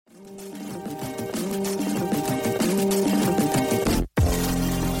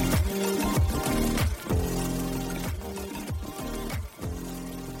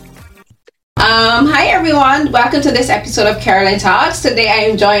everyone, welcome to this episode of Carolyn Talks. Today I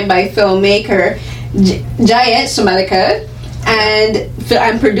am joined by filmmaker Jayant Somalkar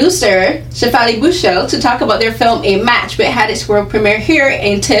and producer Shefali Bhushan to talk about their film A Match, which had its world premiere here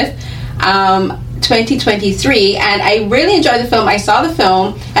in TIFF 2023, and I really enjoyed the film. I saw the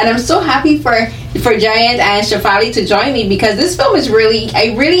film and I'm so happy for Jayant and Shefali to join me, because this film is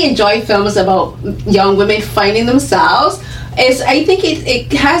I really enjoy films about young women finding themselves. I think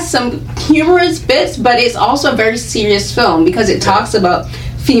it has some humorous bits, but it's also a very serious film because it talks about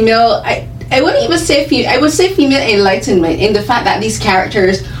female, I wouldn't even say I would say female enlightenment in the fact that these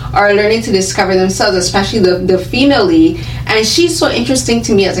characters are learning to discover themselves, especially the female lead. And she's so interesting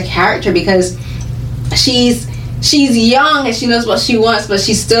to me as a character because she's young and she knows what she wants, but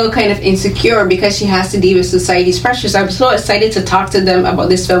she's still kind of insecure because she has to deal with society's pressures. I'm so excited to talk to them about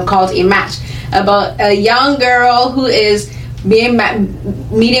this film called A Match, about a young girl who is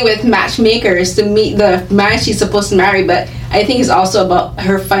meeting with matchmakers to meet the man she's supposed to marry, but I think it's also about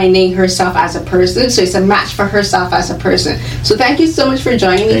her finding herself as a person. So it's a match for herself as a person. So thank you so much for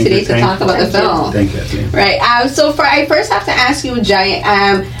joining me today to talk about the film. Thank you. Right. I first have to ask you, Jayant,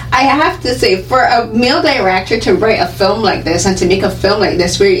 I have to say, for a male director to write a film like this and to make a film like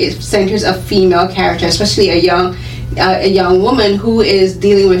this where it centers a female character, especially a young woman who is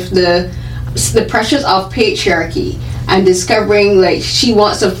dealing with the pressures of patriarchy and discovering, like, she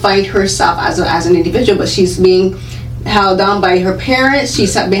wants to find herself as an individual, but she's being held down by her parents,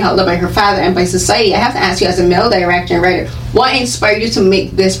 she's being held down by her father and by society. I have to ask you, as a male director and writer, what inspired you to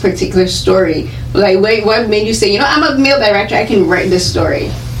make this particular story? Like, what made you say, I'm a male director, I can write this story?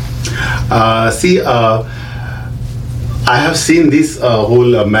 I have seen this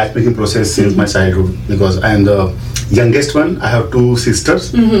whole matchmaking process since my childhood, because I am the youngest one. I have two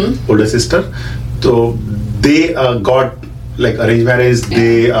sisters, older sister. So they got like arranged marriage.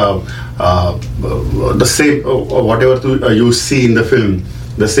 They the same whatever you see in the film,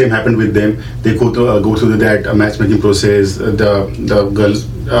 the same happened with them. They go through that matchmaking process. The girls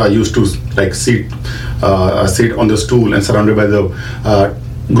used to like sit on the stool and surrounded by the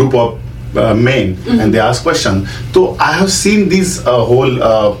group of men, and they ask questions. So I have seen this whole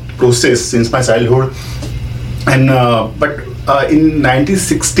process since my childhood, and but in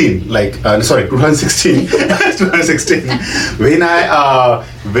 2016, 2016, when I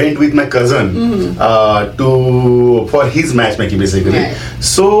went with my cousin for his matchmaking, basically. Right.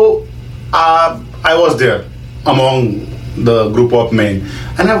 So I was there among the group of men,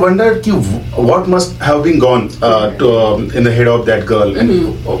 and I wondered what must have been gone in the head of that girl,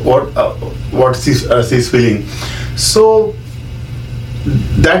 and what she's feeling. So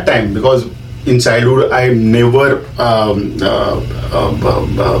that time, because in childhood I never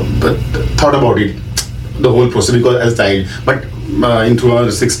thought about it, the whole process, because as a child. But in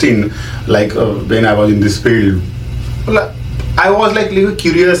 2016, when I was in this field, I was like little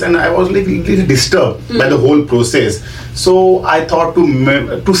curious and I was like little disturbed by the whole process. So I thought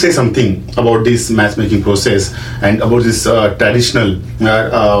to say something about this matchmaking process and about this traditional.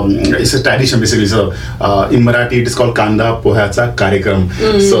 It's a tradition basically. So in Marathi it is called Kanda Pohacha Karyakram.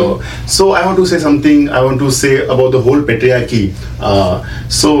 So I want to say something. I want to say about the whole patriarchy.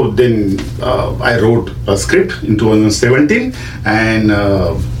 So then I wrote a script in 2017, and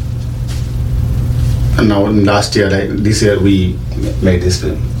now this year we made this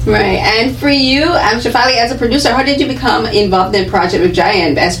film. Right. And for you, Shefali, as a producer, how did you become involved in Project with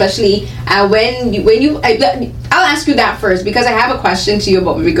Jayant? Especially when you I'll ask you that first, because I have a question to you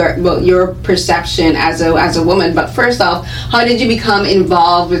about your perception as a woman. But first off, how did you become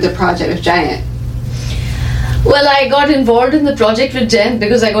involved with the Project with Jayant? Well, I got involved in the project with Jayant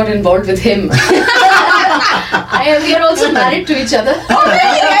because I got involved with him. We are also married to each other. Oh,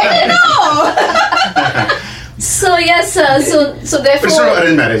 really? I didn't know. So yes, so therefore it's not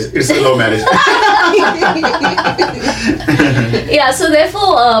arranged marriage; it's a love marriage. Yeah, so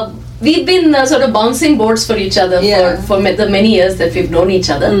therefore we've been sort of bouncing boards for each other for the many years that we've known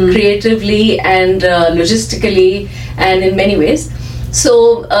each other, creatively and logistically, and in many ways.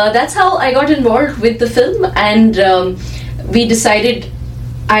 So that's how I got involved with the film, and we decided.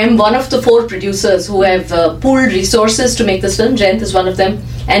 I am one of the 4 producers who have pooled resources to make this film. Jayant is one of them,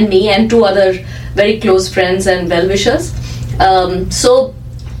 and me, and 2 other very close friends and well-wishers. So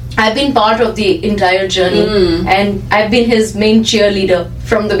I've been part of the entire journey, and I've been his main cheerleader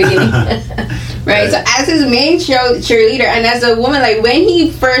from the beginning. Right. So as his main cheerleader, and as a woman, like, when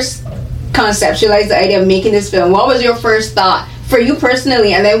he first conceptualized the idea of making this film, what was your first thought for you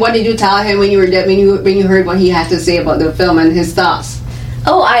personally, and then what did you tell him when you heard what he had to say about the film and his thoughts?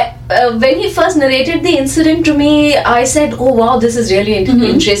 Oh, when he first narrated the incident to me, I said, "Oh wow, this is really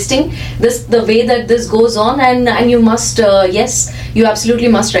interesting. The way that this goes on, and you must, yes, you absolutely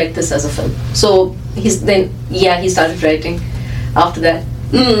must write this as a film." So he started writing after that.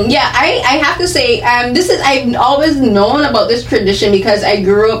 I have to say, I've always known about this tradition because I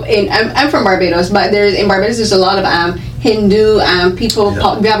grew up I'm from Barbados, but in Barbados there's a lot of Hindu people.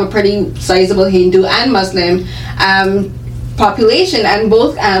 Yeah. We have a pretty sizable Hindu and Muslim population, and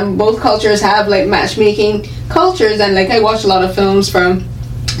both cultures have like matchmaking cultures, and like I watch a lot of films from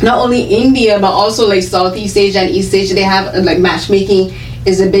not only India but also like Southeast Asia and East Asia. They have like matchmaking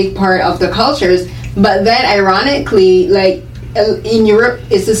is a big part of the cultures, but then ironically, like in Europe,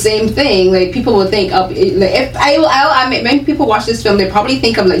 it's the same thing. Like people will think of like I mean, when people watch this film, they probably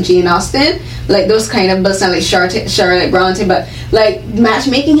think of like Jane Austen, like those kind of books, and like Charlotte Bronte. But like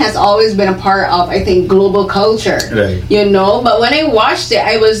matchmaking has always been a part of, I think, global culture. Right. You know. But when I watched it,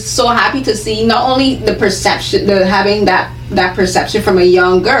 I was so happy to see not only the perception, having that perception from a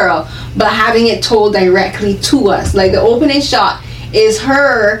young girl, but having it told directly to us. Like the opening shot is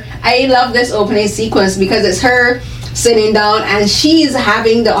her. I love this opening sequence because it's her sitting down and she's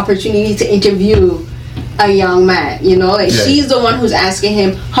having the opportunity to interview a young man, you know, like she's the one who's asking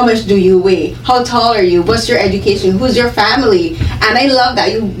him, how much do you weigh, how tall are you, what's your education, who's your family. And I love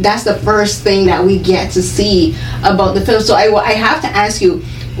that that's the first thing that we get to see about the film. So I have to ask you,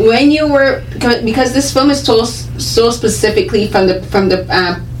 when you were, because this film is told so specifically from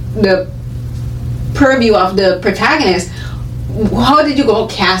the purview of the protagonist, how did you go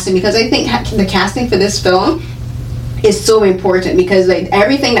casting? Because I think the casting for this film is so important, because like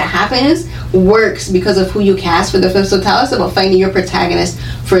everything that happens works because of who you cast for the film. So tell us about finding your protagonist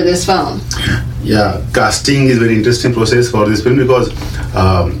for this film. Yeah, casting is very interesting process for this film because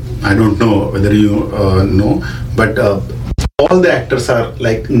I don't know whether you know, but all the actors are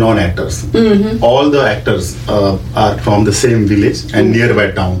like non-actors. All the actors are from the same village and nearby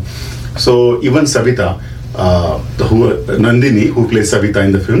town. So even Savita, Nandini, who plays Savita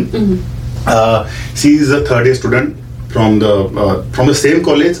in the film, she is a third year student from the same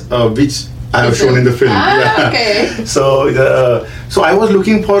college which I have shown in the film. Okay. So I was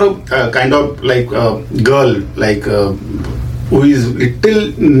looking for a kind of like girl, like who is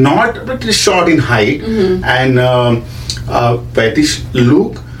little short in height and pettish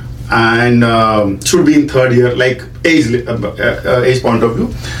look, and should be in third year, like age point of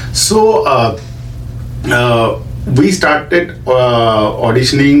view. So we started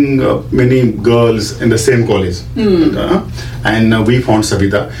auditioning many girls in the same college, and we found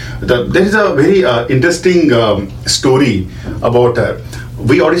Savita. There is a very interesting story about her.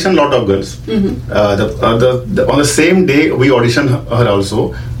 We auditioned a lot of girls. On the same day, we auditioned her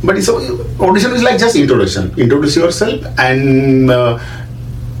also. But audition is like just introduction. Introduce yourself, and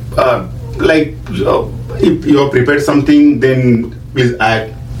if you have prepared something, then please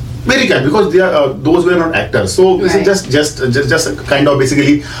act. Very kind, because those were not actors, so right. just kind of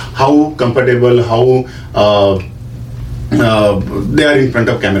basically how comfortable, how they are in front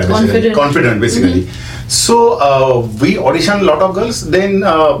of camera, confident basically. So we auditioned a lot of girls. Then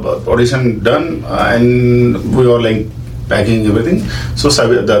audition done, and we were like packing everything. So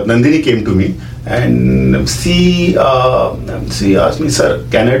Nandini came to me and she asked me, "Sir,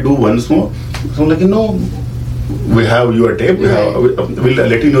 can I do once more?" So I'm like, "No. We have your tape. We'll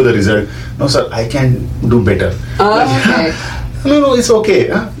let you know the result." "No, sir, I can do better." Okay. No, it's okay.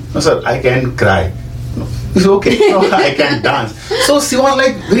 "No, sir, I can cry." "No, it's okay. No, I can dance." So she was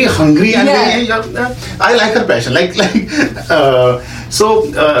like very hungry, and I like her passion. So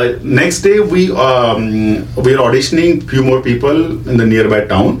next day we were auditioning few more people in the nearby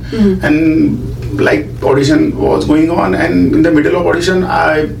town, and like audition was going on, and in the middle of audition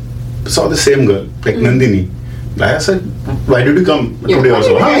I saw the same girl, like Nandini. I said, "Why did you come today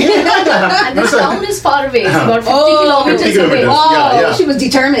also?" And this town is far away. It's about 50 kilometers away. Wow, she was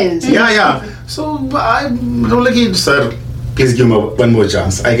determined. Yeah. So I'm like, "Sir, please give me one more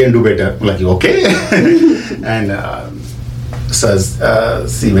chance. I can do better." I'm like, "Okay." And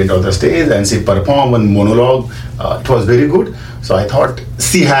she went on the stage and she performed one monologue. It was very good. So I thought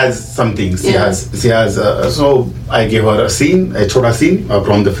she has something. She has. So I gave her a chota scene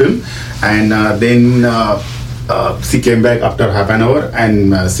from the film, and then she came back after half an hour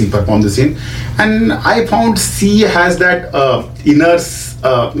and she performed the scene. And I found she has that inner.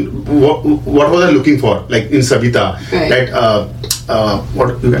 What was I looking for? Like in Savita, right. That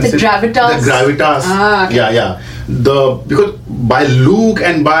what you can say? Gravitas. The gravitas. Okay. Yeah. Because by look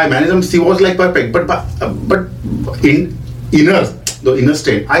and by mannerism she was like perfect, but in inner the inner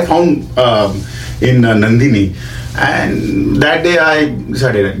state, I found in Nandini, and that day I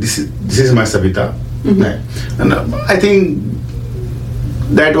decided this is my Savita, and I think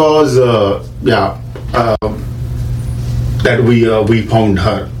that was that we found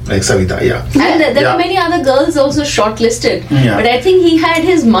her like Savita, And there were many other girls also shortlisted, but I think he had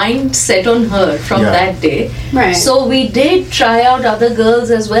his mind set on her from that day. Right. So we did try out other girls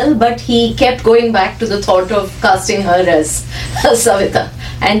as well, but he kept going back to the thought of casting her as Savita,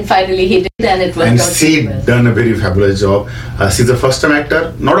 and finally he did, and it worked and out. And she done a very fabulous job. She's a first-time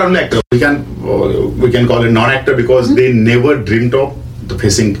actor, not only actor. We can call it non-actor because they never dreamed of the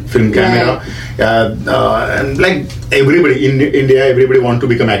facing film camera. And like everybody in India, everybody want to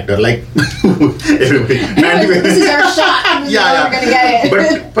become actor. Like everybody. This is our shot. We're gonna get it.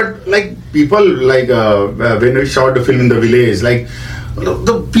 But like people like when we shot the film in the village, like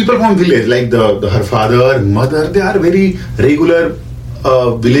the people from village, like her father, mother, they are very regular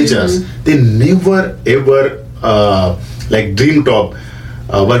villagers. They never ever like dreamed of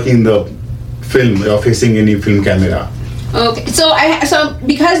working in the film or facing any film camera. Okay, so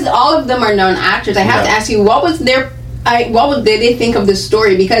because all of them are known actors, I have to ask you, what did they think of this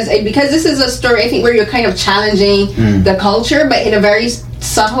story? Because this is a story, I think, where you're kind of challenging the culture, but in a very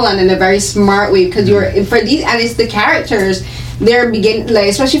subtle and in a very smart way. Because for these, and it's the characters, they're beginning, like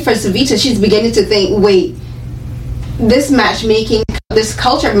especially for Savita, she's beginning to think, wait, this matchmaking, this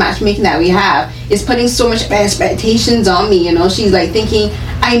culture of matchmaking that we have is putting so much expectations on me. You know, she's like thinking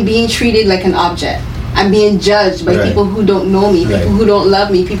I'm being treated like an object. I'm being judged by people who don't know me, people who don't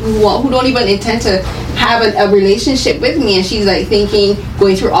love me, people who don't even intend to have a relationship with me. And she's like thinking,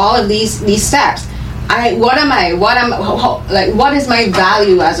 going through all of these steps. What is my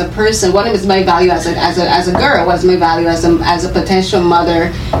value as a person? What is my value as a girl? What is my value as a potential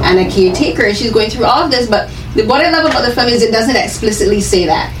mother and a caretaker? And she's going through all of this, but what I love about the film is it doesn't explicitly say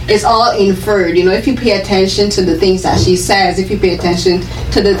that. It's all inferred. You know, if you pay attention to the things that she says, if you pay attention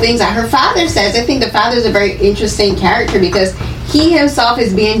to the things that her father says, I think the father is a very interesting character because he himself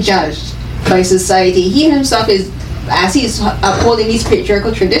is being judged by society. He himself is, as he's upholding these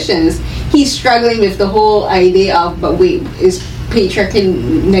patriarchal traditions, he's struggling with the whole idea of, but wait, is patriarchy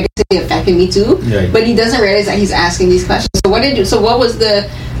negatively affecting me too? But he doesn't realize that he's asking these questions. So what was the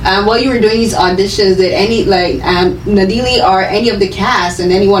while you were doing these auditions, did any Nadili or any of the cast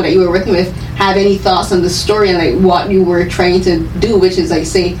and anyone that you were working with have any thoughts on the story and like what you were trying to do, which is like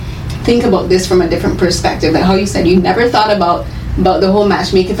say think about this from a different perspective, like how you said you never thought about the whole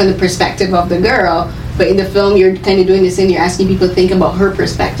matchmaking from the perspective of the girl, but in the film you're kind of doing the same, you're asking people to think about her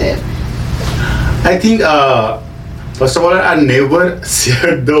perspective. I think first of all, I never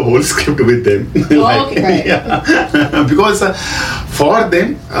shared the whole script with them. Because for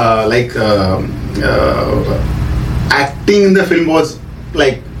them, acting in the film was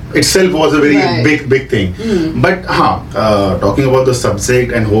like itself was a very big thing. But talking about the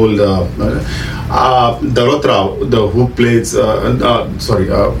subject and whole Darot Rao, who plays name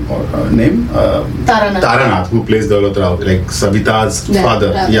Taranath, who plays Darot Rao, like Savita's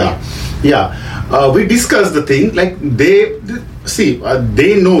father. We discussed the thing, like they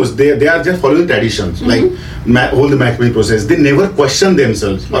knows they are just following traditions, like all the matchmaking process. They never question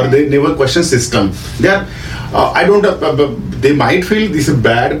themselves or they never question system. They are they might feel this is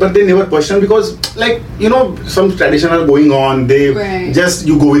bad, but they never question because like some tradition are going on. They just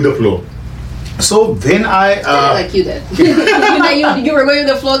you go with the flow. So when I like you did, you were going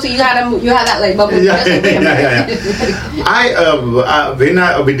with the flow, so you had that like bubble.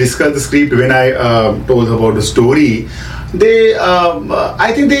 We discussed the script, when I told about the story, they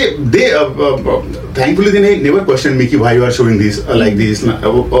I think they thankfully they never questioned me why you are showing this like this,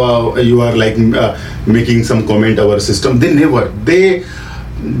 you are like making some comment our system. They never.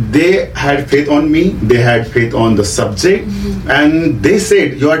 They had faith on me. They had faith on the subject, and they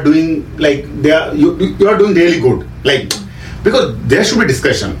said you are doing like you are doing really good. Like because there should be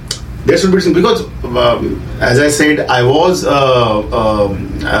discussion. There should be because as I said, I was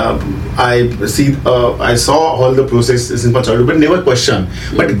I saw all the process since my childhood, but never questioned.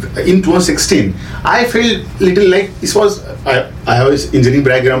 But in 2016, I felt little like this was I have this engineering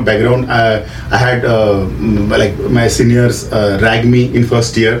background. I had like my seniors rag me in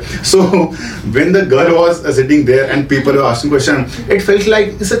first year. So when the girl was sitting there and people were asking questions, it felt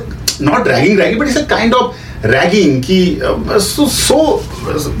like it's not ragging, but it's a kind of ragging. So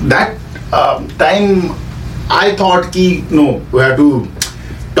that time I thought no, we have to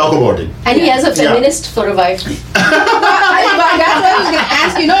talk about it. And he has a feminist for a wife. That's what I was going to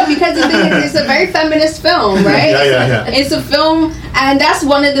ask you. No, because the thing is, it's a very feminist film, right? Yeah. It's a film, and that's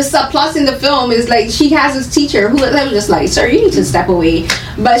one of the subplots in the film. Is like she has this teacher who I was just like, sir, you need to step away.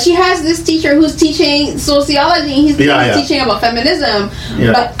 But she has this teacher who's teaching sociology. He's teaching about feminism.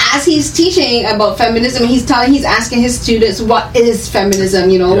 Yeah. But as he's teaching about feminism, he's asking his students, what is feminism?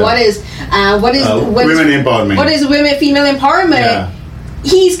 You know, what is women empowerment? What is female empowerment? Yeah.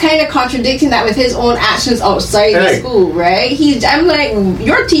 He's kind of contradicting that with his own actions outside the school, right? I'm like,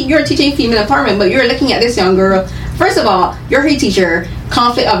 you're teaching female empowerment, but you're looking at this young girl. First of all, you're her teacher.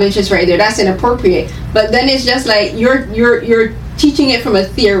 Conflict of interest right there. That's inappropriate. But then it's just like you're teaching it from a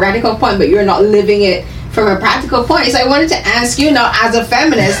theoretical point, but you're not living it from a practical point. So I wanted to ask you now, as a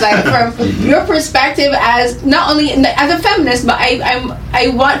feminist, like from your perspective, as not only as a feminist, but I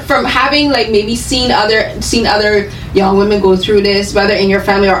want, from having like maybe seen other young women go through this, whether in your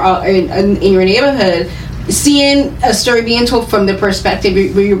family or in your neighborhood, seeing a story being told from the perspective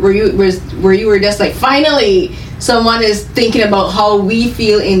where you were just like, finally someone is thinking about how we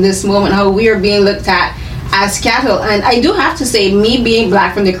feel in this moment, how we are being looked at as cattle. And I do have to say, me being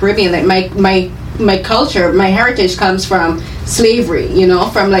black from the Caribbean, like my culture, my heritage comes from slavery, you know,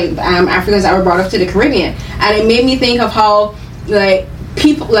 from like Africans that were brought up to the Caribbean, and it made me think of how like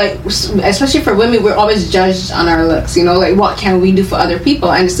people, like especially for women, we're always judged on our looks, you know, like what can we do for other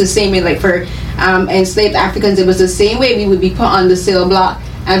people. And it's the same way, like for enslaved Africans, it was the same way. We would be put on the cell block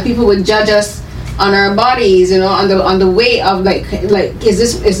and people would judge us on our bodies, you know, on the weight of like is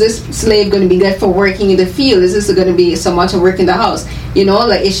this slave going to be good for working in the field? Is this going to be someone to work in the house? You know,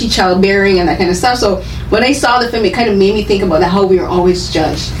 like is she childbearing and that kind of stuff. So when I saw the film, it kind of made me think about that, how we are always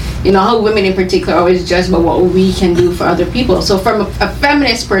judged. You know, how women in particular are always judged about what we can do for other people. So from a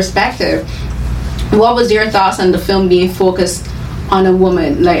feminist perspective, what was your thoughts on the film being focused on a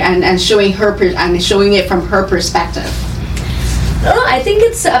woman, like and showing showing it from her perspective? No, I think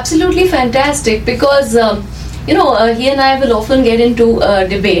it's absolutely fantastic because, he and I will often get into a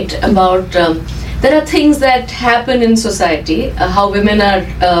debate about there are things that happen in society, how women are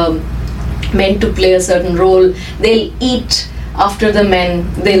meant to play a certain role. They'll eat after the men,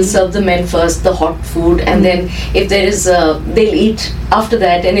 they'll serve the men first the hot food, and then if there is they'll eat after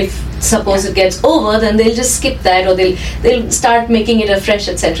that, and if suppose it gets over, then they'll just skip that, or they'll start making it afresh,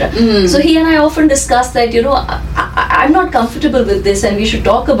 etc. So he and I often discuss that, you know, I'm not comfortable with this and we should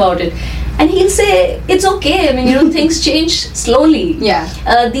talk about it. And he'll say, it's okay, I mean, you know, things change slowly.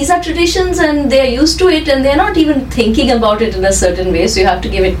 These are traditions and they're used to it and they're not even thinking about it in a certain way, so you have to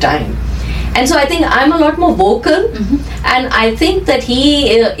give it time. And so I think I'm a lot more vocal, and I think that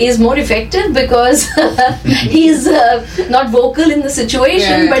he is more effective because he's not vocal in the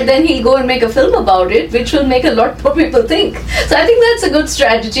situation, but then he'll go and make a film about it, which will make a lot more people think. So I think that's a good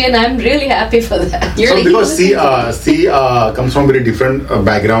strategy, and I'm really happy for that. So because C comes from very different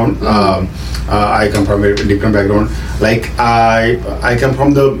background. I come from a different background. Like I come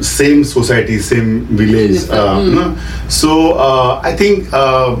from the same society, same village. So I think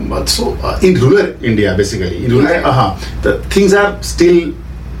in rural India, basically, in rural, the things are still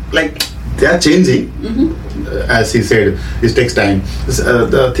like they are changing. As he said, it takes time.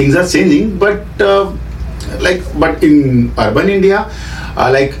 The things are changing, but but in urban India,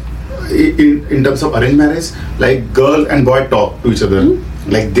 like in terms of arranged marriage, like girl and boy talk to each other.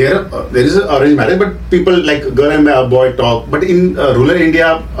 Like there is an arranged marriage, but people like girl and boy talk. But in rural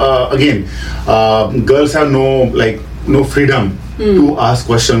India, again, girls have no freedom to ask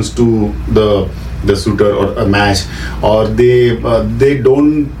questions to the suitor or a match, or they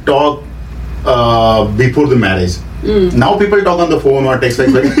don't talk before the marriage. Now people talk on the phone or text,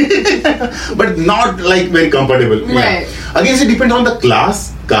 like but not like very comfortable. Right. Again, it depends on the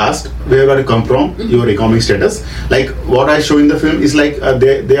caste, where you come from, your economic status. Like what I show in the film is like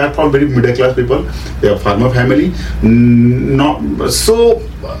they are from very middle class people. They are farmer family. So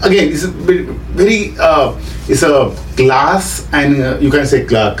again, it's a very it's a class and you can say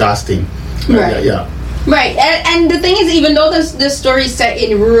caste thing. Right. Right. And the thing is, even though this story is set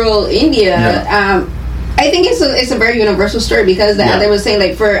in rural India, I think it's a very universal story because as I was saying,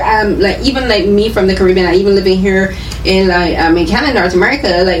 like for even like me from the Caribbean, and even living here in in Canada, North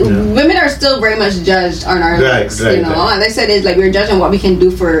America, like women are still very much judged on our looks, you know. And I said it's like we're judged on what we can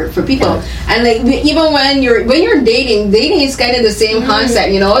do for people, and like even when you're dating is kind of the same concept,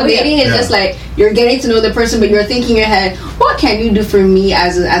 you know. Dating is just like you're getting to know the person, but you're thinking in your head, what can you do for me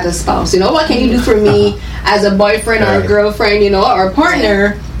as a spouse, you know? What can you do for me as a boyfriend or a girlfriend, you know, or a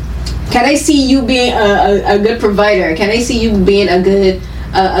partner? Can I see you being a good provider? Can I see you being a good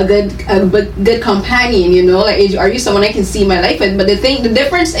companion? You know, like are you someone I can see my life with? But the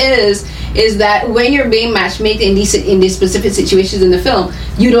difference is is that when you're being matchmaked in these specific situations in the film,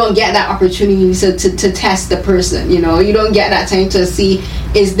 you don't get that opportunity to test the person. You know, you don't get that time to see,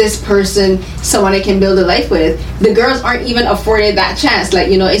 is this person someone I can build a life with? The girls aren't even afforded that chance. Like,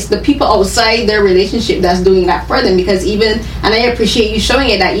 you know, it's the people outside their relationship that's doing that for them. Because even, and I appreciate you showing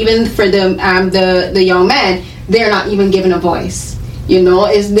it, that even for the young men, they're not even given a voice. You know,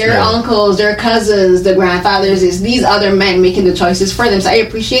 it's their uncles, their cousins, the grandfathers, it's these other men making the choices for them. So I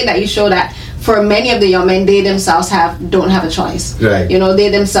appreciate that you show that for many of the young men, they themselves don't have a choice. Right. You know, they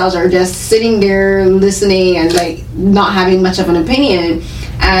themselves are just sitting there listening and like not having much of an opinion.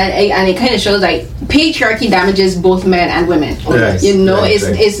 And it kind of shows like patriarchy damages both men and women. Right. You know,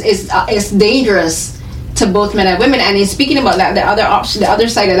 it's dangerous to both men and women. And in speaking about that, the other option, the other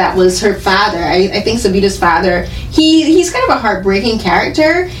side of that was her father. I think Savita's father, he's kind of a heartbreaking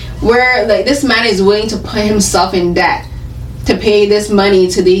character, where like this man is willing to put himself in debt to pay this money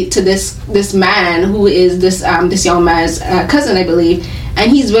to this man who is this young man's cousin, I believe, and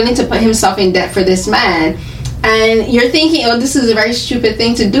he's willing to put himself in debt for this man. And you're thinking, oh, this is a very stupid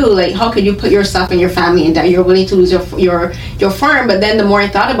thing to do. Like, how could you put yourself and your family in debt? You're willing to lose your farm. But then the more I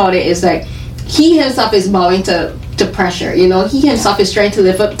thought about it, is like he himself is bowing to pressure. You know, he himself is trying to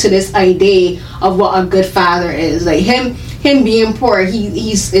live up to this idea of what a good father is. Like him being poor,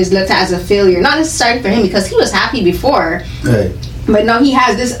 he's looked at as a failure. Not necessarily for him, because he was happy before. Right. But now he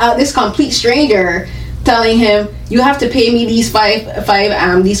has this complete stranger telling him, you have to pay me these five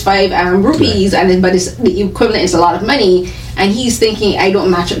rupees, right. But the equivalent is a lot of money, and he's thinking, I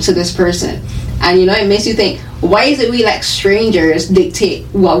don't match up to this person. And you know, it makes you think, why is it we let strangers dictate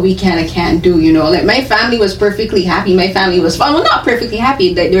what we can and can't do? You know, like my family was perfectly happy. My family was well, not perfectly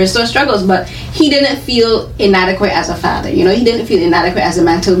happy. There were still struggles, but he didn't feel inadequate as a father. You know, he didn't feel inadequate as a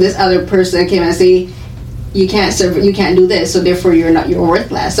man till this other person came and say, you can't serve, you can't do this, so therefore you're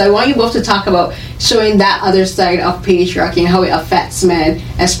worthless. So I want you both to talk about showing that other side of patriarchy and how it affects men,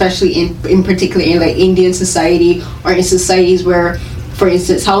 especially in particular in like Indian society, or in societies where, for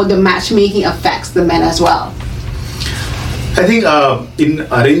instance, how the matchmaking affects the men as well. I think in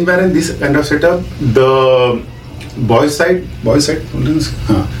arranged marriage, this kind of setup, the boys side has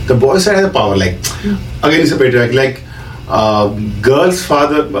a power. Like again, it's a patriarchy. Like girl's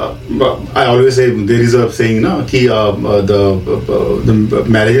father, I always say, there is a saying, no, the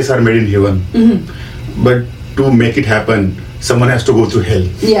marriages are made in heaven, but to make it happen, someone has to go through hell.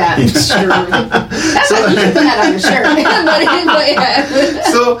 Yeah, it's true. That's so, you can put that on a shirt.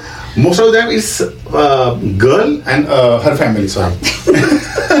 So most of them is girl and her family. Sorry.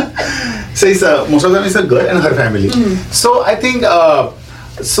 So it's most of them is a girl and her family. So I think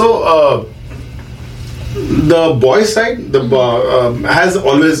the boys side, has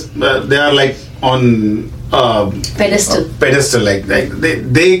always they are like on pedestal, like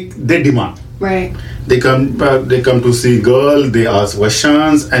they demand. Right. They come to see girl. They ask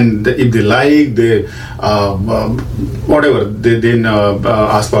questions, and if they like, they whatever. They then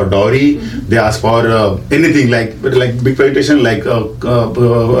ask for dowry. They ask for anything like big presentation, like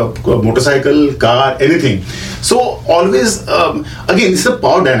motorcycle, car, anything. So always again, it's the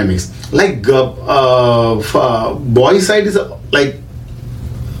power dynamics. Like boy side is like.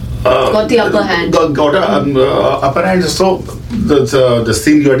 Got the upper hand. Got upper hand. So the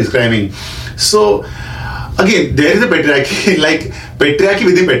scene you are describing. So again, there is a patriarchy, like patriarchy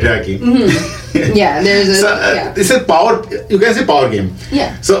within patriarchy. Yeah, there's a. So it's a power. You can say power game.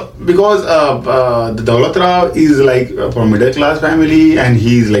 Yeah. So because the Daulatrao is like from middle class family, and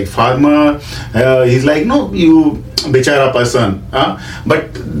he's like farmer. He's like, no, you bechara person.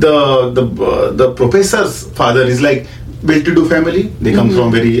 But the professor's father is like well-to-do family. They come from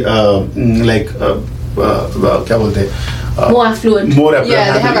very more affluent.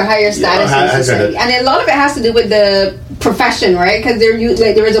 Yeah, they have a higher status in society, and a lot of it has to do with the profession, right? Because there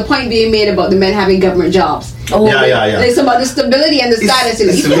was a point being made about the men having government jobs. Yeah. It's about the stability and the status.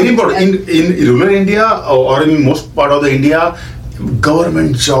 It's very important in rural India or in most part of the India,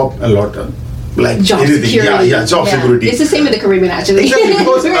 government job a lot. Like job anything. Security. Job security. It's the same in the Caribbean, actually. Exactly,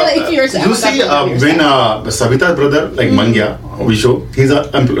 because you see when Savita's brother, like Mangya, we show, he's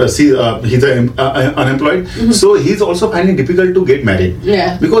unemployed, so he's also finding it difficult to get married.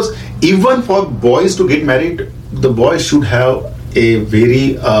 Yeah. Because even for boys to get married, the boys should have a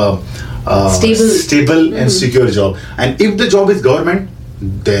very stable and secure job. And if the job is government,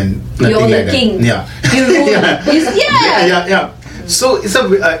 then nothing you're like the king. That. Yeah. You rule. Yeah. So it's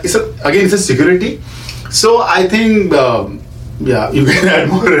a security. So I think Yeah, you can add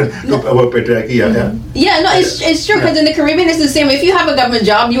more about patriarchy. Yeah, no, it's true because in the Caribbean it's the same. If you have a government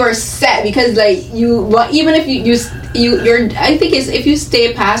job, you are set because like even if you're I think it's if you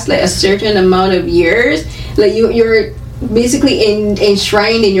stay past like a certain amount of years, like you're basically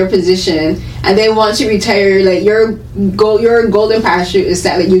enshrined in your position, and then once you retire, like your golden parachute is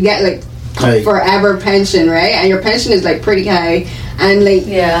set. Like you get like forever pension, right? And your pension is like pretty high, and like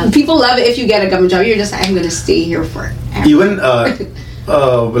people love it if you get a government job. You're just like, I'm gonna stay here forever. Even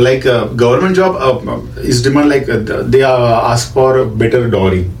like a government job is demand like they ask for a better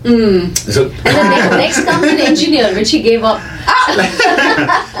dowry. So and then next comes an engineer, which he gave up.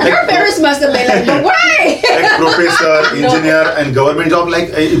 Your parents must have been like, but why? Like professor, engineer, and government job. Like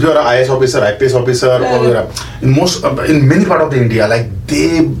if you're an IS officer, IPS officer, or in many part of the India, like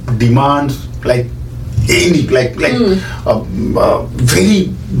they demand like any very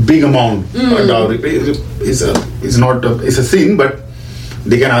big amount dowry. It's a sin, but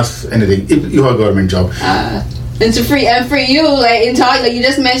they can ask anything if you have a government job. And for you, like in talk, like you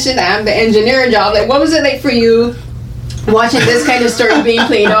just mentioned, the engineer job. Like, what was it like for you watching this kind of story being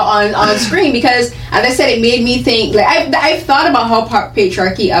played out on screen? Because as I said, it made me think. Like I've thought about how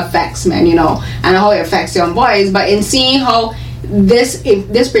patriarchy affects men, and how it affects young boys. But in seeing how this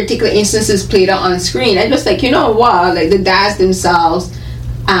particular instance is played out on screen, I just like, wow, like the dads themselves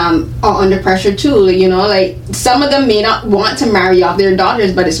are under pressure too. Like some of them may not want to marry off their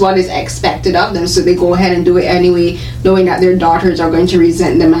daughters, but it's what is expected of them, so they go ahead and do it anyway, knowing that their daughters are going to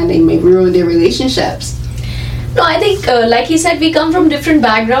resent them and they may ruin their relationships. No, I think like he said, we come from different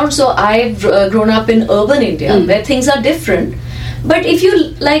backgrounds. So I've grown up in urban India where things are different, but if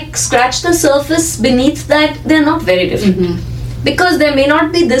you like scratch the surface beneath that, they're not very different. Because there may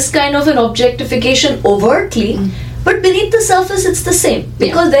not be this kind of an objectification overtly, but beneath the surface it's the same.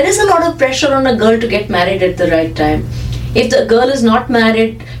 Because there is a lot of pressure on a girl to get married at the right time. If the girl is not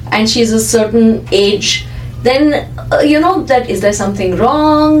married and she's a certain age, then that is there something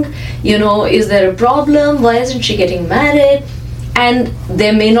wrong? Is there a problem? Why isn't she getting married? And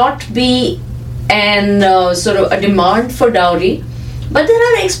there may not be an sort of a demand for dowry, but there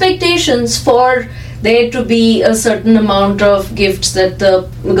are expectations for there to be a certain amount of gifts that the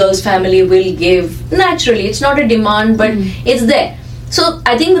girl's family will give. Naturally, it's not a demand, but it's there. So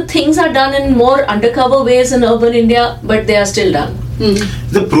I think the things are done in more undercover ways in urban India, but they are still done.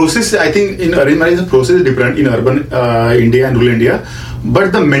 The process, I think, in arranged marriage, the process is different in urban India and rural India,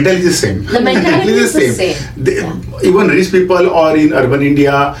 but the mentality is the same. The mentality is the same. Even rich people or in urban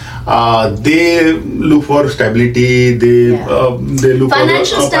India, they look for stability. They look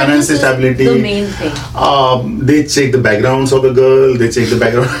financial for financial stability. The main thing. They check the backgrounds of the girl. They check the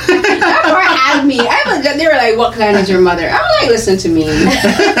background. Or ask me. They were like, "What clan is your mother?" I'm like, "Listen to me."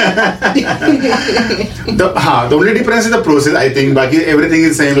 The only difference is the process. I think, everything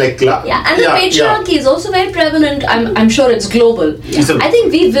is same. Like and the patriarchy is also very prevalent. I'm sure it's global. I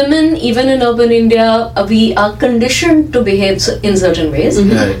think we women, even in urban India, we are conditioned to behave in certain ways,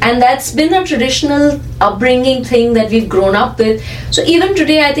 and that's been a traditional upbringing thing that we've grown up with. So even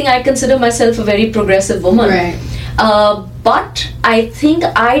today, I think I consider myself a very progressive woman. Right. But I think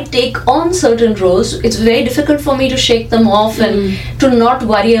I take on certain roles. It's very difficult for me to shake them off and to not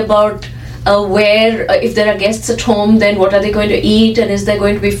worry about where, if there are guests at home, then what are they going to eat, and is there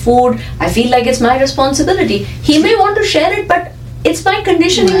going to be food? I feel like it's my responsibility. He may want to share it, but it's my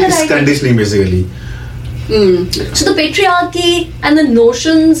conditioning that I... It's conditioning, basically. So the patriarchy and the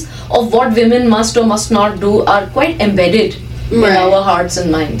notions of what women must or must not do are quite embedded in our hearts and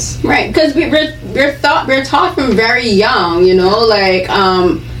minds. Right, because we're taught from very young,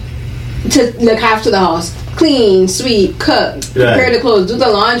 to look after the house, clean, sweep, cook, prepare the clothes, do the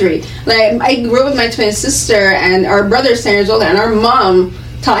laundry. Like I grew up with my twin sister, and our brother's 10 years older, and our mom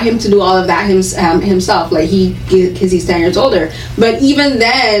taught him to do all of that himself. Like because he's 10 years older. But even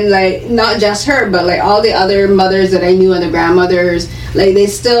then, like not just her, but like all the other mothers that I knew and the grandmothers, like they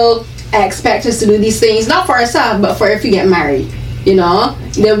still expect us to do these things, not for ourselves, but for if you get married.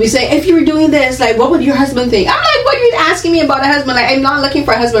 They'll be saying, if you were doing this, like, what would your husband think? I'm like, what are you asking me about a husband? Like, I'm not looking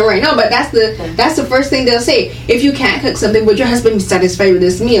for a husband right now, but that's the first thing they'll say. If you can't cook something, would your husband be satisfied with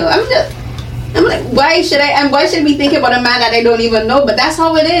this meal? I'm like, why should we think about a man that I don't even know? But that's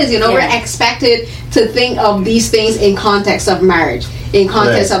how it is, We're expected to think of these things in context of marriage, in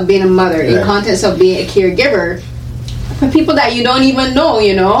context of being a mother, in context of being a caregiver for people that you don't even know,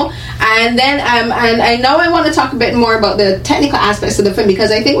 And then and now I want to talk a bit more about the technical aspects of the film, because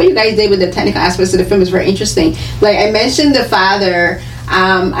I think what you guys did with the technical aspects of the film is very interesting. Like I mentioned the father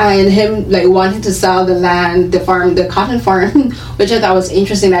and him like wanting to sell the land, the cotton farm, which I thought was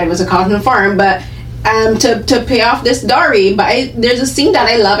interesting that it was a cotton farm, but to pay off this dowry. But there's a scene that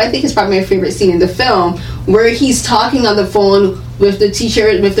I love. I think it's probably my favorite scene in the film, where he's talking on the phone with the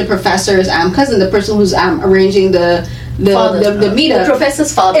teacher, with the professor's cousin, the person who's arranging the meetup. The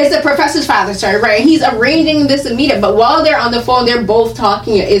professor's father. It's the professor's father, sorry, right? He's arranging this meetup, but while they're on the phone, they're both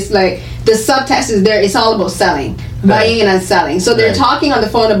talking. It's like the subtext is there. It's all about selling, buying and selling. So they're talking on the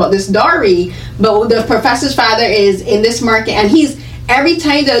phone about this dowry, but the professor's father is in this market, and he's every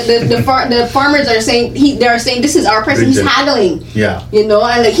time the farmers are saying they're saying this is our person. He's haggling, and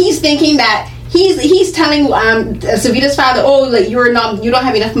like he's thinking that. He's telling Savita's father, oh, like you don't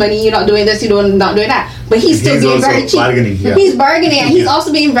have enough money, you're not doing this, you're not doing that. But he's still being very cheap. Bargaining, He's bargaining, and he's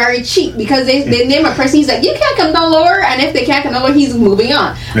also being very cheap because they name a person. He's like, you can't come down lower, and if they can't come down lower, he's moving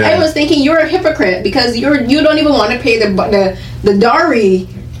on. I was thinking you're a hypocrite because you don't even want to pay the dowry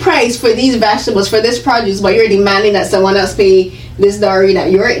price for these vegetables, for this produce, but you're demanding that someone else pay this dowry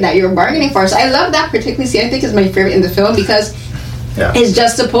that you're bargaining for. So I love that particular scene. I think it's my favorite in the film because it's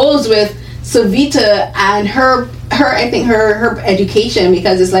juxtaposed with Savita and her education,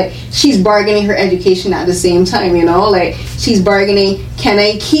 because it's like she's bargaining her education at the same time, like she's bargaining, can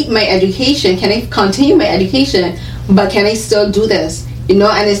I keep my education, can I continue my education, but can I still do this, and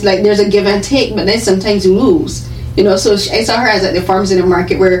it's like there's a give and take, but then sometimes you lose, so I saw her as like the farmers in the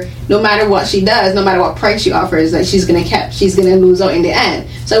market where no matter what she does, no matter what price she offers, like she's gonna lose out in the end.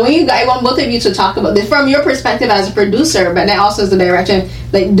 So I want both of you to talk about this from your perspective as a producer, but then also as the director,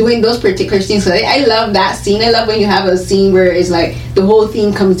 like doing those particular scenes. So I love that scene. I love when you have a scene where it's like the whole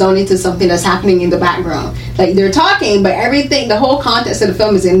theme comes down into something that's happening in the background. Like they're talking, but everything, the whole context of the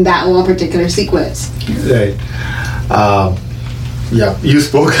film is in that one particular sequence. Right. You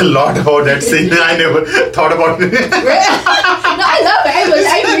spoke a lot about that scene. I never thought about it. No, I love it.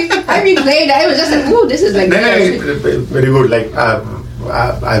 I replayed it. I was just like, ooh, this is like very good. Like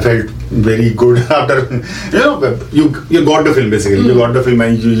I felt very good after you got the film basically. You got the film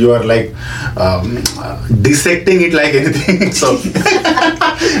and you are like dissecting it like anything. So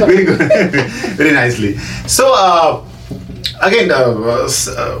very good, very nicely. So again.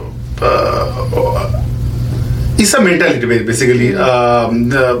 It's a mentality basically.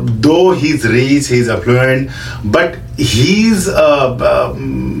 Though he's rich, he's affluent, but he's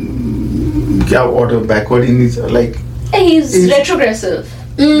backward in his like. He's retrogressive.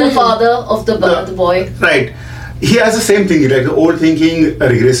 The father of the boy. Right. He has the same thing, like the old thinking,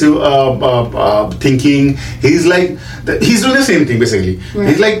 regressive thinking. He's like, he's doing the same thing basically. Right.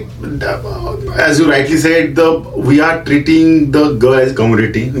 He's like, as you rightly said, we are treating the girl as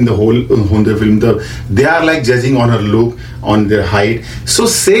commodity in the whole film. They are like judging on her look, on their height. So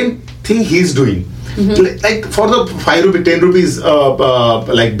same thing he's doing. Mm-hmm. Like for the 5 rupees, 10 rupees,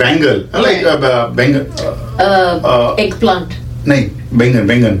 like bangle, right. Like bangle. Eggplant. No,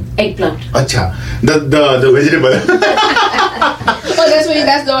 bangan. Eggplant. Acha, the vegetable. Oh, that's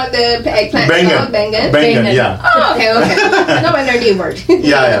the eggplant. Bangan. Yeah. Oh, okay. No wonder the word.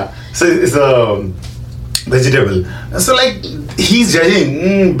 Yeah. So it's a vegetable. So like he's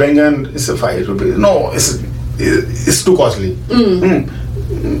judging. Bangan is a 5 rupees. No, it's too costly.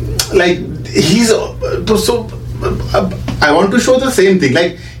 Like he's so. I want to show the same thing.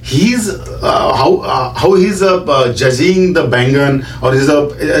 Like he's how he's judging the bangan or his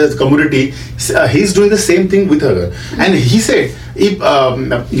commodity. He's doing the same thing with her, and he said, if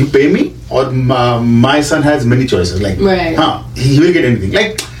you pay me, or my son has many choices. Like, right. He will get anything.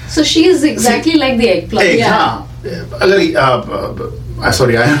 Like, so she is exactly like the eggplant.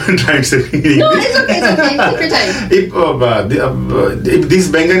 Sorry, I am trying to say. No, it's okay. Take your time. If this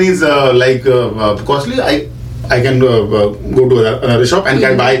bangan is costly, I can go to another shop and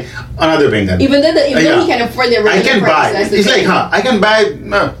can buy another bangan. Even though he can afford the I can buy. It's like, I can buy.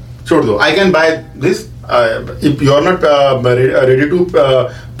 I can buy this. If you are not ready to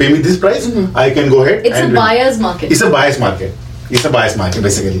pay me this price, I can go ahead. It's a buyer's market. It's a buyer's market. It's a bias market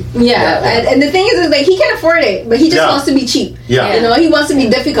basically. And the thing is like he can afford it, but he just wants to be cheap. He wants to be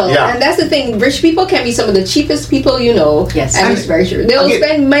difficult, and that's the thing. Rich people can be some of the cheapest people Yes, and it's very true. They'll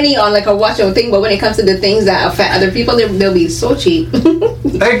spend money on like a watch or thing, but when it comes to the things that affect other people, they'll be so cheap.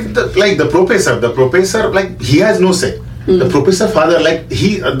 like the professor, like he has no say. The professor father, like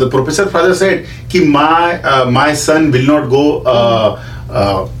the professor father said, "Ki my son will not go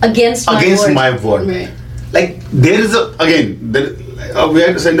against my word." Right. Like there is we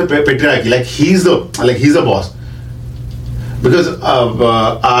have to send the patriarchy. Like he's the boss, because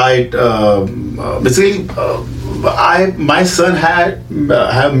my son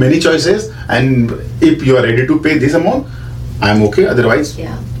have many choices, and if you are ready to pay this amount, I'm okay. Otherwise,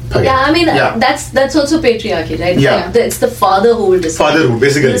 Yeah, I mean that's also patriarchy, right? Yeah. Like it's the father who will decide. Fatherhood,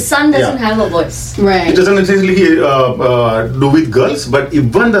 basically. The son doesn't have a voice. Right. It doesn't necessarily do with girls, but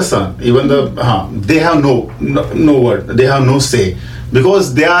even the son, even they have no word, they have no say,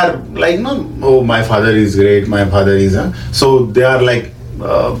 because they are like, no, oh, my father is great, my father is, so they are like.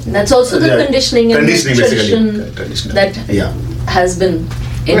 That's also the conditioning and the tradition basically. that has been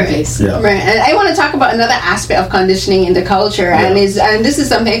in place. Yeah. Right, and I want to talk about another aspect of conditioning in the culture, and this is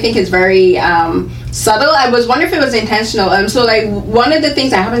something I think is very subtle. I was wondering if it was intentional. So like one of the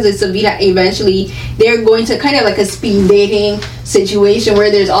things that happens is Savita eventually they're going to kind of like a speed dating situation where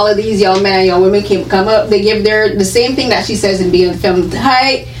there's all of these young men and young women come up. They give the same thing that she says in being film: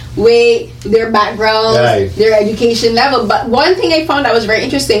 height, weight, their backgrounds, their education level. But one thing I found that was very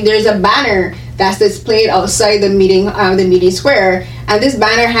interesting, there's a banner that's displayed outside the meeting square, and this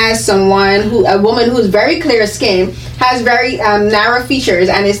banner has a woman who's very clear skin, has very narrow features,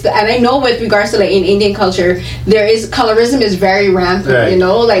 and I know with regards to like in Indian culture, colorism is very rampant, you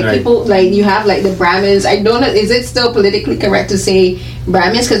know, like people, like you have like the Brahmins. I don't know, is it still politically correct to say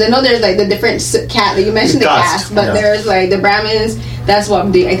Brahmins? Because I know there's like the different like you mentioned the caste, but there's like the Brahmins. That's what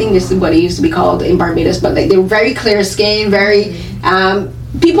I think this is what it used to be called in Barbados. But like they're very clear skin, very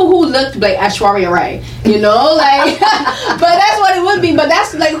people who looked like Aishwarya Rai, you know, like. But that's what it would be. But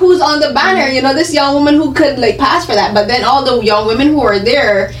that's like who's on the banner, you know, this young woman who could like pass for that. But then all the young women who are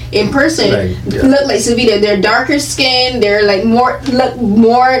there in person look like Savita. They're darker skin. They're like look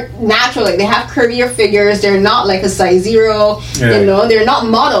more natural. Like they have curvier figures. They're not like a size 0. You know, they're not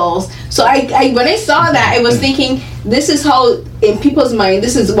models. So I when I saw that, I was thinking, this is how, in people's mind,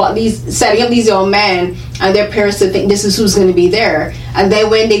 this is what setting up these young men and their parents to think this is who's going to be there. And then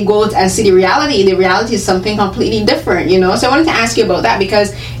when they go and see the reality is something completely different, you know. So I wanted to ask you about that,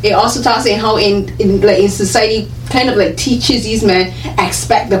 because it also talks about how in society kind of like teaches these men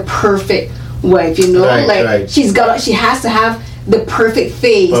expect the perfect wife, you know, she has to have the perfect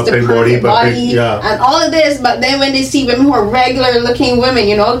face, the perfect body, and all of this. But then when they see women who are regular looking women,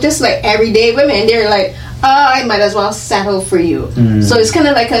 you know, just like everyday women, they're like, I might as well settle for you. So it's kind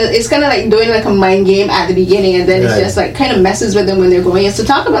of like doing like a mind game at the beginning, and then it's just like kind of messes with them when they're going in. So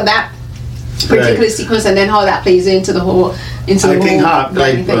talk about that particular sequence, and then how that plays into the whole it's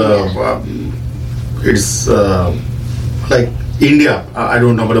like India. I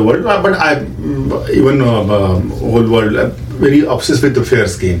don't know about the world, but I even whole world very obsessed with the fair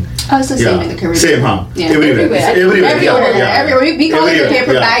skin. Oh, it's the same in the Caribbean. Same, huh? Yeah. Everywhere. We call it the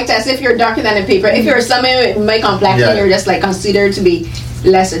paper bag test. If you're darker than the paper, if you're someone with my complexion, you're just like considered to be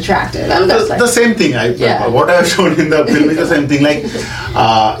less attractive. The same thing. What I have shown in the film is the same thing. Like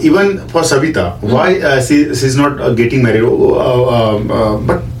even for Savita, why she's not getting married?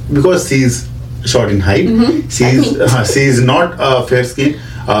 But because she's short in height, she's not fair skin.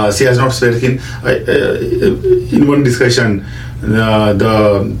 She has not fair skin. In one discussion,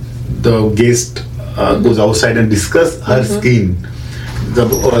 the guest goes outside and discuss her skin.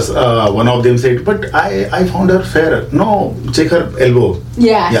 One of them said, "But I found her fairer." No, check her elbow.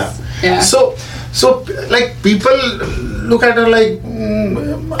 Yeah. So like people look at her like.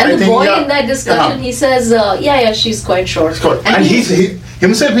 And the boy in that discussion, he says, she's quite short. And he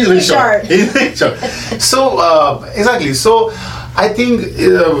himself is very short. He's very short. So exactly. So I think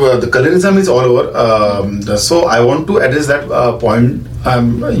the colorism is all over. So I want to address that point.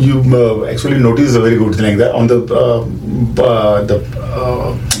 You actually noticed a very good thing like that on the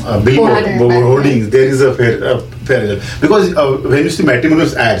billboard holdings. There is a fair because when you see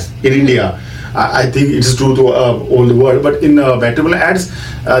matrimonial ads in India, I think it's true to all the world. But in matrimonial ads,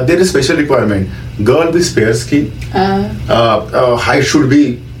 there is special requirement. Girl with fair skin, height should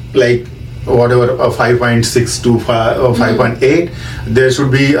be like whatever 5.6 to 5.8. There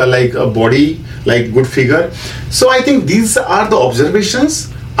should be like a body, like good figure. So I think these are the observations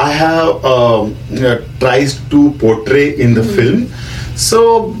I have tried to portray in the film.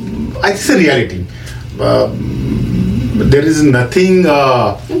 So I think it's a reality. There is nothing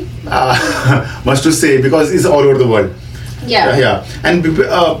much to say because it's all over the world. And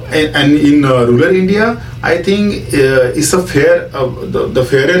in rural India, I think it's a fair. The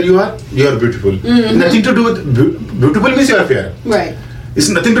fairer you are beautiful. Nothing to do with beautiful means you are fair. Right. It's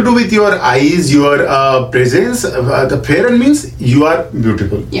nothing to do with your eyes, your presence. The fairer means you are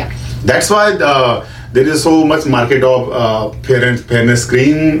beautiful. Yeah. That's why there is so much market of fairness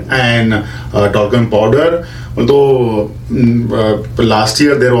cream and talcum powder. Although last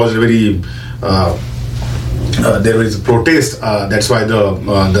year there was a very there was a protest. That's why the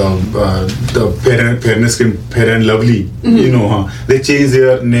fairness cream, Fair and Lovely, they changed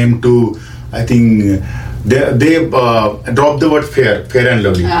their name to, I think, they dropped the word fair and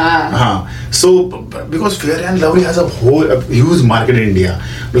lovely. So because Fair and Lovely has a huge market in India,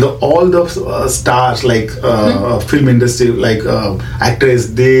 because all the stars like film industry, like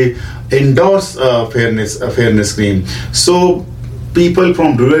actors, they endorse fairness cream. So people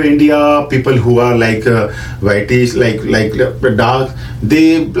from rural India, people who are like whitish, like dark,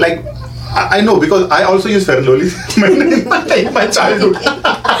 they like. I know, because I also use Fair and Lovely in my childhood.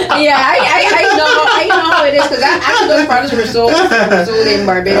 I know how it is, because actually those products were sold in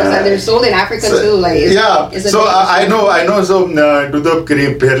Barbados and they're sold in Africa too. Like so I know. So do the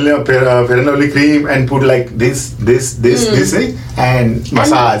cream, Fair and Lovely cream, and put like this and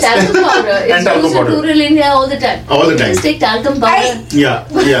massage. And talcum powder. It's used in rural India all the time. Just take talcum powder. It's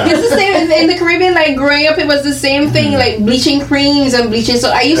the same in the Caribbean. Like growing up, it was the same thing. Like bleaching creams and bleaching. So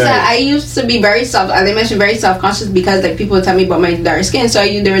I used to be very self-conscious because like people would tell me about my dark skin. So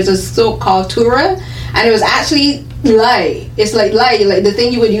there was a soap called Tura, and it was actually lye. It's like lye, like the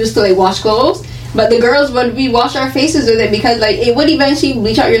thing you would use to like wash clothes. But the girls would wash our faces with it because like it would eventually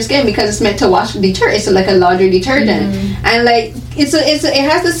bleach out your skin because it's meant to wash detergent. It's like a laundry detergent, and like it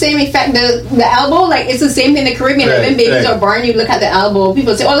has the same effect. The elbow, like it's the same thing in the Caribbean. Like when babies are born, you look at the elbow.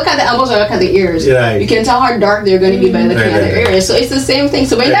 People say, "Oh, look at the elbows or look at the ears." You can tell how dark they're going to be by looking at their ears. So it's the same thing.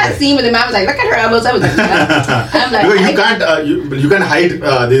 So when that scene with the man was like, "Look at her elbows," I was like, I'm like, you can't hide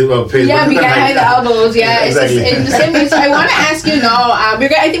the face. Yeah, we can't hide the elbows. Yeah, exactly. It's the same way. So I want to ask you now. I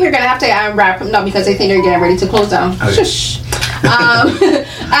think we're gonna have to wrap up because I think they're getting ready to close down. Okay. Shush.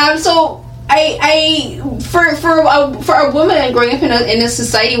 So for a woman growing up in a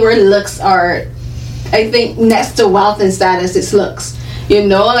society where looks are, I think next to wealth and status, it's looks. You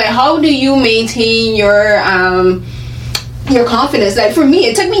know, like how do you maintain your confidence? Like for me,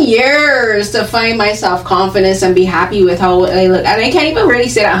 it took me years to find my self-confidence and be happy with how I look. And I can't even really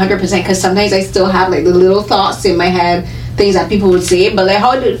say that 100% because sometimes I still have like the little thoughts in my head, things that people would say. But like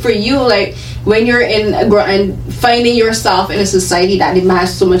for you, like when you're and finding yourself in a society that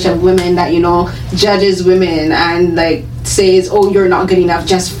demands so much of women, that, you know, judges women and like says, oh, you're not good enough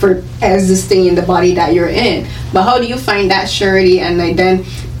just for existing in the body that you're in. But how do you find that surety and like then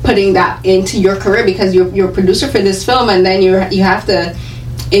putting that into your career, because you're a producer for this film, and then you have to,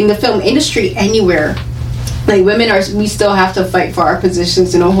 in the film industry anywhere, like we still have to fight for our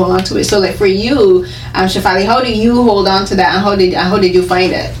positions, you know, hold on to it. So like for you, Shefali, how do you hold on to that, and how did you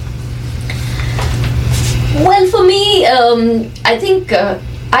find it? Well, for me, I think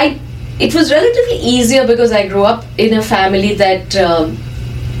it was relatively easier because I grew up in a family that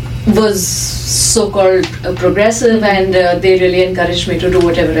was so-called progressive, and they really encouraged me to do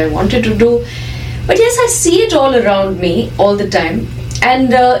whatever I wanted to do. But yes, I see it all around me all the time,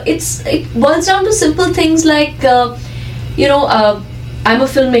 and it boils down to simple things like I'm a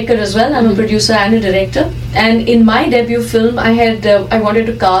filmmaker as well. I'm a producer and a director, and in my debut film I wanted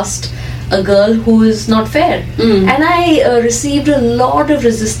to cast a girl who is not fair, and I received a lot of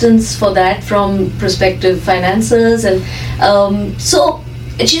resistance for that from prospective financiers, and so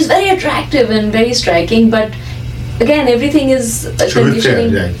she's very attractive and very striking, but again, everything is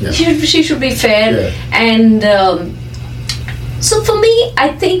conditioning. She should be fair, and so for me,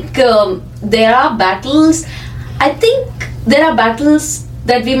 I think there are battles. I think there are battles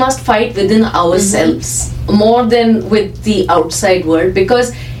that we must fight within ourselves more than with the outside world,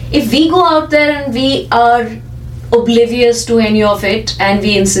 because if we go out there and we are oblivious to any of it and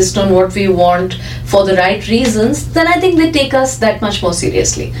we insist on what we want for the right reasons, then I think they take us that much more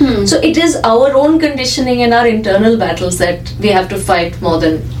seriously. So it is our own conditioning and our internal battles that we have to fight more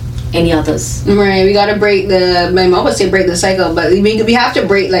than any others. Right, we gotta break my mom would say break the cycle, but we have to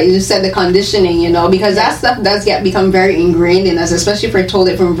break, like you said, the conditioning, you know, because that stuff does become very ingrained in us, especially if we're told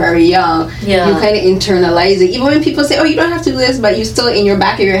it from very young. You kind of internalize it. Even when people say, oh, you don't have to do this, but you still, in your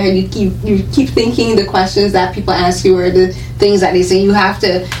back of your head, you keep thinking the questions that people ask you or the things that they say. You have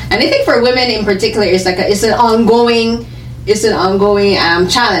to, and I think for women in particular, it's an ongoing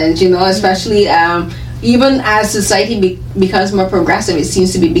challenge, you know, especially even as society becomes more progressive, it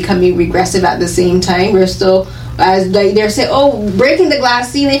seems to be becoming regressive at the same time. We're still, as like they're saying, oh, breaking the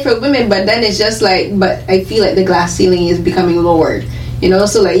glass ceiling for women, but then it's just like, but I feel like the glass ceiling is becoming lowered, you know,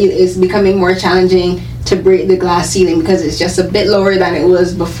 so like it's becoming more challenging to break the glass ceiling because it's just a bit lower than it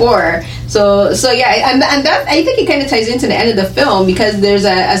was before. So yeah, and that, I think it kind of ties into the end of the film, because there's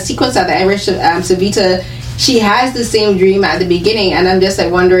a sequence at the end where Savita, she has the same dream at the beginning, and I'm just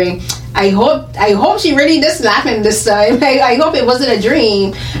like wondering, I hope she really did slap him this time. I hope it wasn't a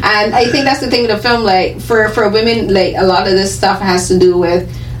dream. And I think that's the thing with the film, like for women, like a lot of this stuff has to do with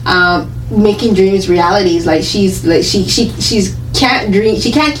making dreams realities. Like she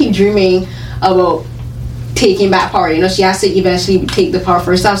can't keep dreaming about taking back power. She has to eventually take the power for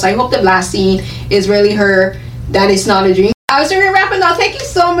herself. So I hope the last scene is really her, that it's not a dream. So we're wrapping up. Thank you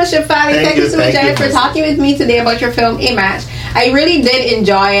so much, Shefali. Thank you so much, Jayant, for talking with me today about your film, A Match. I really did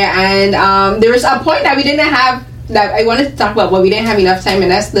enjoy it, and there was a point that we didn't have, that I wanted to talk about, but we didn't have enough time,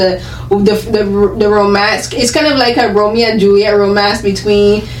 and that's the romance. It's kind of like a Romeo and Juliet romance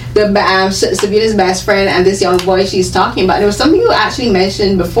between Sabina's best friend and this young boy she's talking about. There was something you actually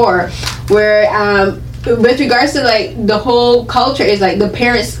mentioned before, where with regards to like the whole culture is like the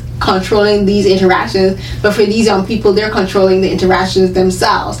parents controlling these interactions, but for these young people, they're controlling the interactions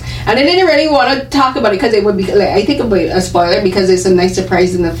themselves. And I didn't really want to talk about it because it would be like, I think it would be a spoiler because it's a nice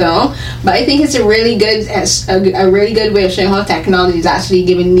surprise in the film. But I think it's a really good way of showing how technology is actually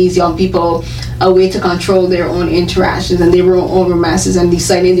giving these young people a way to control their own interactions and their own romances and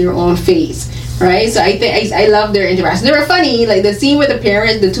deciding their own fates. Right, so I think I love their interactions. They were funny, like the scene with the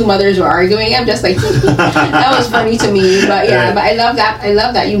parents, the two mothers were arguing. I'm just like, that was funny to me. But yeah, but I love that. I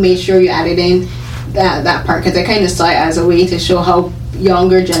love that you made sure you added in that part, because I kind of saw it as a way to show how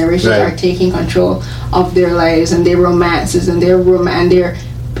younger generations are taking control of their lives and their romances and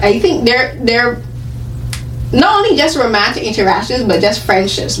I think they're not only just romantic interactions, but just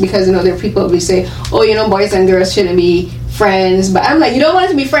friendships, because there are people who say, oh, boys and girls shouldn't be friends, but I'm like, you don't want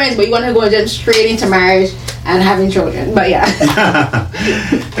to be friends, but you want to go just straight into marriage and having children. But yeah.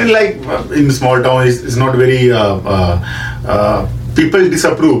 And like in small town, it's not very people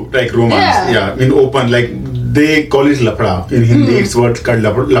disapprove like romance. In open, like they call it lapra in Hindi. It's word called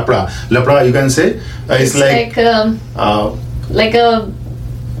lapra. You can say it's like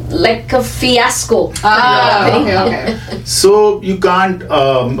a fiasco. Okay. So you can't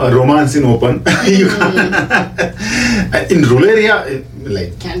romance in open. You can't. In rural area,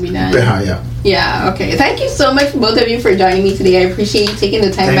 like can be done. Yeah. Okay. Thank you so much, both of you, for joining me today. I appreciate you taking the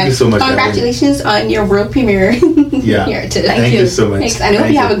time. Thank you so much. Congratulations on your world premiere here today. Thank you so much. Thanks. And I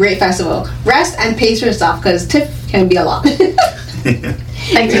hope you have a great festival. Rest and pace yourself, because TIFF can be a lot.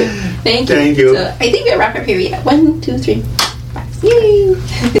 Thank you. Thank you. So I think we'll wrap up here. Yeah. 1, 2, 3. Yay!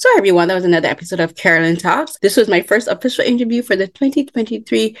 So everyone, that was another episode of Carolyn Talks. This was my first official interview for the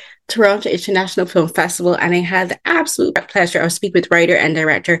 2023 Toronto International Film Festival, and I had the absolute pleasure of speaking with writer and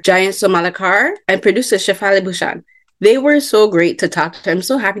director Jayant Somalkar and producer Shefali Bhushan. They were so great to talk to. I'm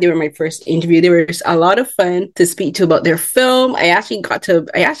so happy they were my first interview. They were a lot of fun to speak to about their film. I actually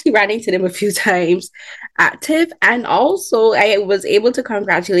ran into them a few times at TIFF, and also I was able to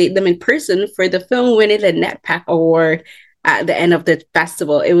congratulate them in person for the film winning the NetPack Award at the end of the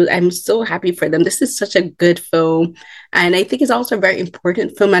festival. I'm so happy for them. This is such a good film, and I think it's also a very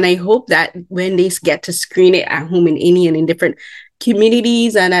important film, and I hope that when they get to screen it at home in India and in different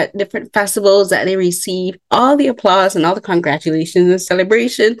communities and at different festivals, that they receive all the applause and all the congratulations and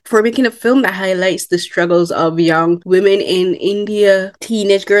celebration for making a film that highlights the struggles of young women in India,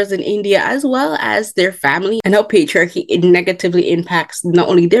 teenage girls in India, as well as their family, and how patriarchy negatively impacts not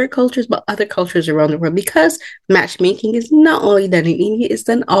only their cultures but other cultures around the world, because matchmaking is not only done in India, it's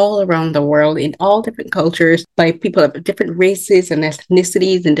done all around the world in all different cultures by people of different races and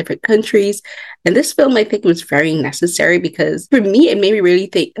ethnicities in different countries. And this film, I think, was very necessary, because for me, it made me really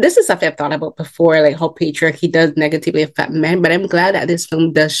think, this is something I've thought about before, like how patriarchy does negatively affect men, but I'm glad that this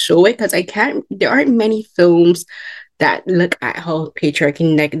film does show it, because there aren't many films that look at how patriarchy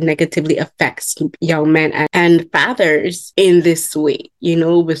negatively affects young men and fathers in this way,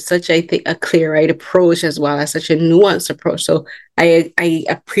 with such, I think, a clear-eyed approach, as well as such a nuanced approach. So I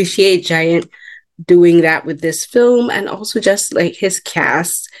appreciate Jayant doing that with this film, and also just like his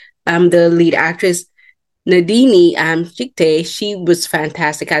cast. The lead actress Nadini Chikte, she was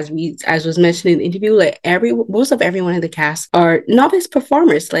fantastic, as was mentioned in the interview. Like most of everyone in the cast are novice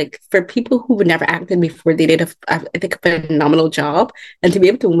performers. Like for people who would never acted before, they did I think a phenomenal job. And to be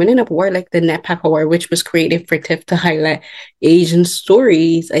able to win an award like the NetPack Award, which was created for TIFF to highlight Asian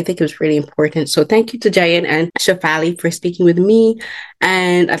stories, I think it was really important. So thank you to Jayant and Shefali for speaking with me.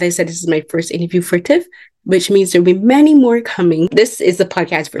 And as I said, this is my first interview for TIFF, which means there'll be many more coming. This is the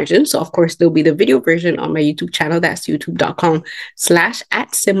podcast version. So of course, there'll be the video version on my YouTube channel. That's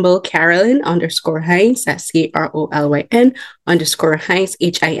youtube.com/@Carolyn_Hinds. That's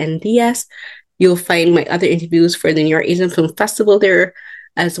CAROLYN_Hinds, HINDS. You'll find my other interviews for the New York Asian Film Festival there,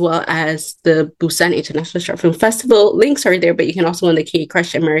 as well as the Bhushan International Short Film Festival. Links are there, but you can also on the K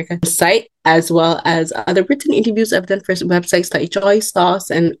Crush America site, as well as other written interviews I've done for websites like Joy Sauce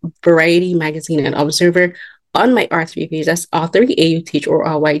and Variety Magazine and Observer on my R3 page. That's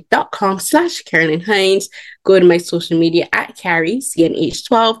author.com/Carolyn Hinds. Go to my social media at Carrie,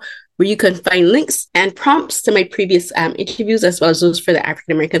 CNH12, where you can find links and prompts to my previous interviews, as well as those for the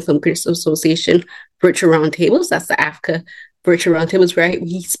African American Film Critics Association virtual roundtables. That's the AFCA virtual roundtables, where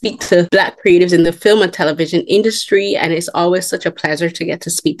we speak to Black creatives in the film and television industry. And it's always such a pleasure to get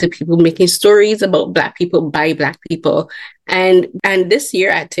to speak to people making stories about Black people by Black people. And this year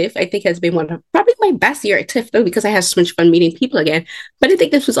at TIFF, I think has been one of probably my best year at TIFF, though, because I had so much fun meeting people again. But I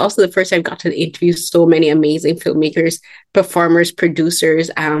think this was also the first time I got to interview so many amazing filmmakers, performers, producers.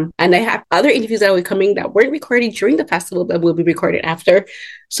 And I have other interviews that will be coming that weren't recorded during the festival, but will be recorded after.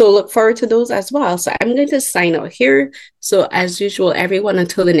 So look forward to those as well. So I'm going to sign out here. So as usual, everyone,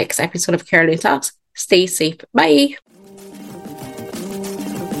 until the next episode of Carolyn Talks, stay safe. Bye.